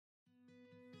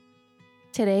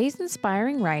Today's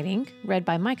inspiring writing, read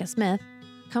by Micah Smith,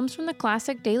 comes from the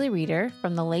classic daily reader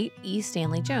from the late E.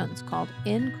 Stanley Jones called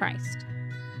In Christ.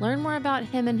 Learn more about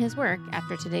him and his work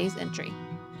after today's entry.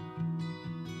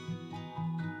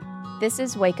 This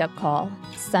is Wake Up Call,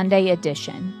 Sunday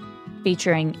edition,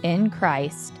 featuring In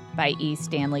Christ by E.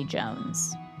 Stanley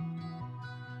Jones.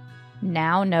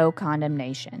 Now No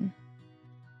Condemnation.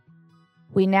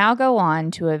 We now go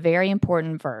on to a very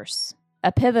important verse,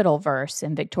 a pivotal verse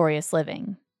in victorious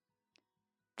living.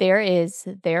 There is,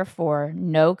 therefore,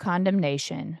 no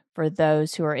condemnation for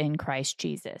those who are in Christ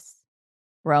Jesus.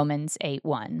 Romans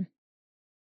 8:1.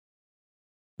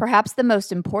 Perhaps the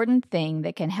most important thing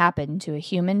that can happen to a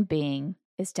human being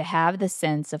is to have the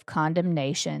sense of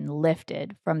condemnation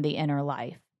lifted from the inner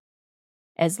life.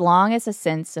 As long as a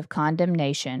sense of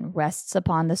condemnation rests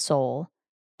upon the soul,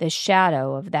 the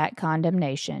shadow of that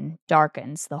condemnation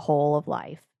darkens the whole of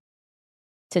life.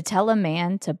 To tell a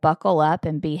man to buckle up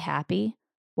and be happy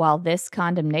while this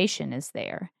condemnation is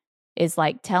there is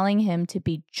like telling him to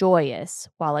be joyous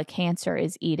while a cancer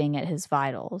is eating at his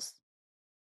vitals.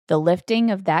 The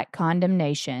lifting of that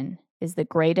condemnation is the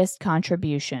greatest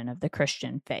contribution of the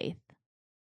Christian faith.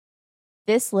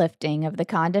 This lifting of the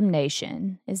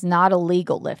condemnation is not a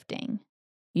legal lifting.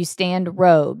 You stand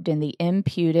robed in the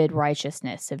imputed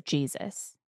righteousness of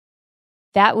Jesus.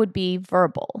 That would be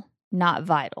verbal, not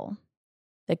vital.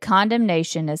 The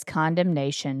condemnation as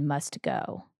condemnation must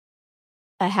go.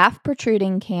 A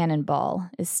half-protruding cannonball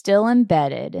is still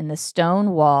embedded in the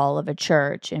stone wall of a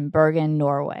church in Bergen,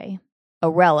 Norway, a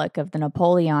relic of the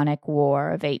Napoleonic War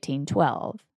of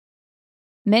 1812.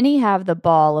 Many have the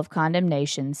ball of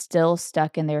condemnation still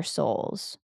stuck in their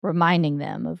souls, reminding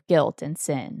them of guilt and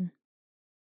sin.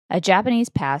 A Japanese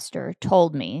pastor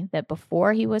told me that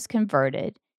before he was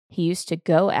converted, he used to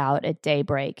go out at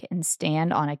daybreak and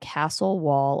stand on a castle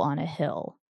wall on a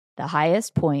hill, the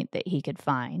highest point that he could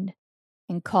find,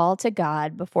 and call to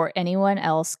God before anyone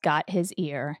else got his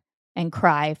ear and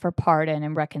cry for pardon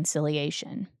and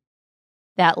reconciliation.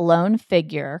 That lone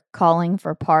figure calling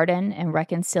for pardon and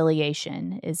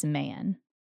reconciliation is man.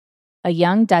 A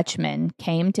young Dutchman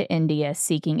came to India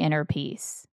seeking inner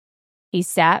peace. He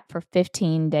sat for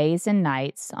 15 days and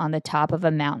nights on the top of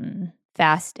a mountain,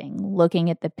 fasting, looking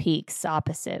at the peaks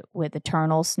opposite with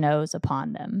eternal snows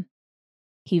upon them.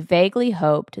 He vaguely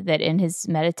hoped that in his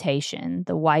meditation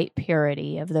the white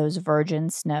purity of those virgin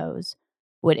snows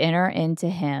would enter into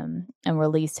him and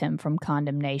release him from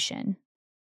condemnation.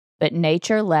 But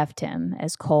nature left him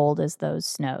as cold as those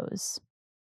snows.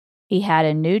 He had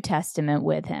a New Testament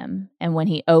with him, and when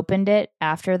he opened it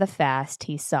after the fast,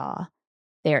 he saw,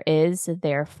 "There is,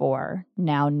 therefore,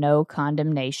 now no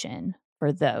condemnation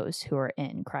for those who are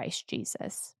in Christ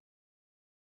Jesus."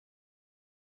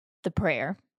 The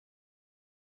prayer.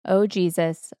 O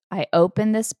Jesus, I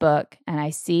open this book and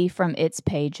I see from its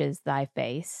pages thy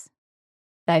face.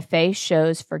 Thy face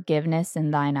shows forgiveness in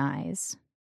thine eyes.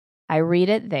 I read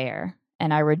it there,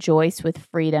 and I rejoice with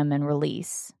freedom and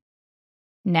release.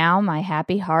 Now my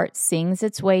happy heart sings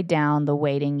its way down the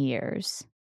waiting years.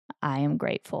 I am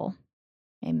grateful.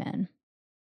 Amen.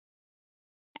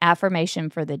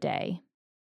 Affirmation for the day.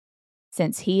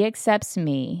 Since he accepts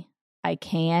me, I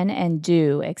can and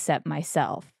do accept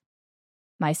myself.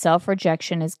 My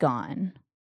self-rejection is gone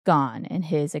in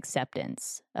his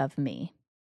acceptance of me.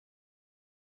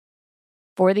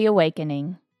 For the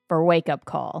Awakening, for Wake Up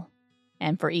Call,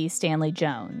 and for E. Stanley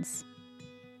Jones,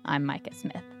 I'm Micah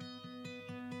Smith.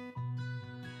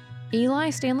 Eli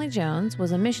Stanley Jones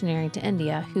was a missionary to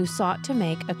India who sought to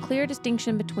make a clear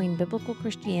distinction between biblical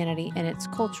Christianity and its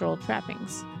cultural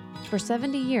trappings. For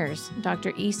 70 years,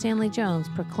 Dr. E. Stanley Jones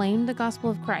proclaimed the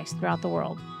gospel of Christ throughout the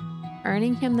world,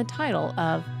 earning him the title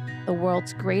of the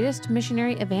world's greatest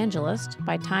missionary evangelist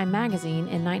by Time magazine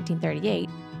in 1938,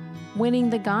 winning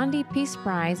the Gandhi Peace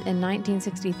Prize in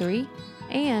 1963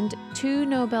 and 2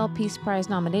 Nobel Peace Prize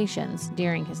nominations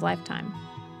during his lifetime.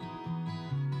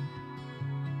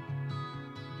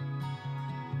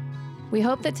 We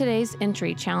hope that today's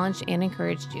entry challenged and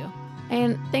encouraged you.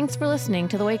 And thanks for listening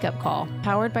to The Wake Up Call,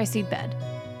 powered by Seedbed.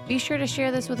 Be sure to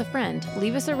share this with a friend,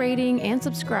 leave us a rating, and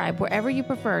subscribe wherever you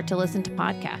prefer to listen to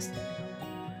podcasts.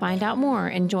 Find out more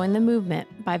and join the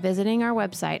movement by visiting our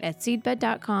website at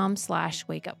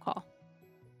seedbed.com/wakeupcall.